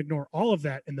 you can ignore all of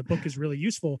that. And the book is really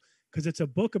useful because it's a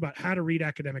book about how to read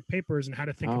academic papers and how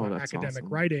to think about academic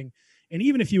writing. And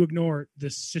even if you ignore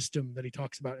this system that he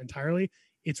talks about entirely,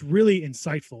 it's really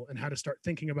insightful and how to start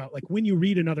thinking about, like, when you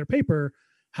read another paper,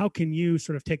 how can you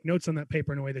sort of take notes on that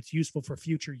paper in a way that's useful for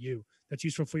future you, that's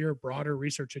useful for your broader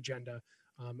research agenda.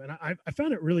 And I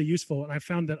found it really useful. And I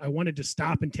found that I wanted to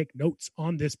stop and take notes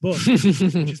on this book, which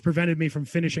has prevented me from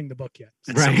finishing the book yet.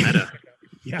 It's so meta.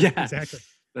 Yeah, exactly.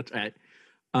 That's right.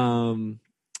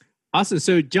 Awesome.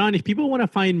 So, John, if people want to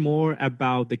find more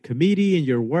about the committee and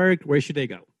your work, where should they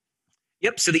go?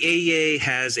 Yep. So the AEA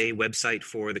has a website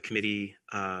for the committee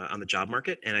on the job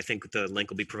market. And I think the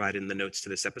link will be provided in the notes to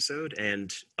this episode.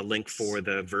 And a link for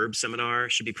the Verb seminar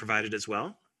should be provided as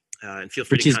well. And feel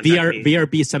free to contact me.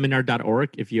 vrbseminar.org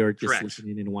if you're just Correct.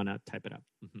 listening and want to type it up.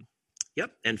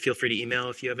 Yep. And feel free to email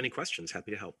if you have any questions.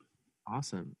 Happy to help.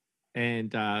 Awesome.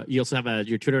 And you also have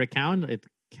your Twitter account at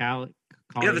Cawley.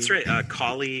 Yeah, that's right.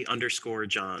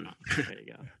 Cawley_John. There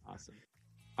you go.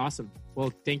 Awesome.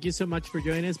 Well, thank you so much for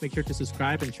joining us. Make sure to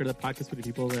subscribe and share the podcast with the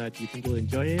people that you think will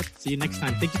enjoy it. See you next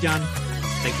time. Thank you, John.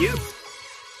 Thank you.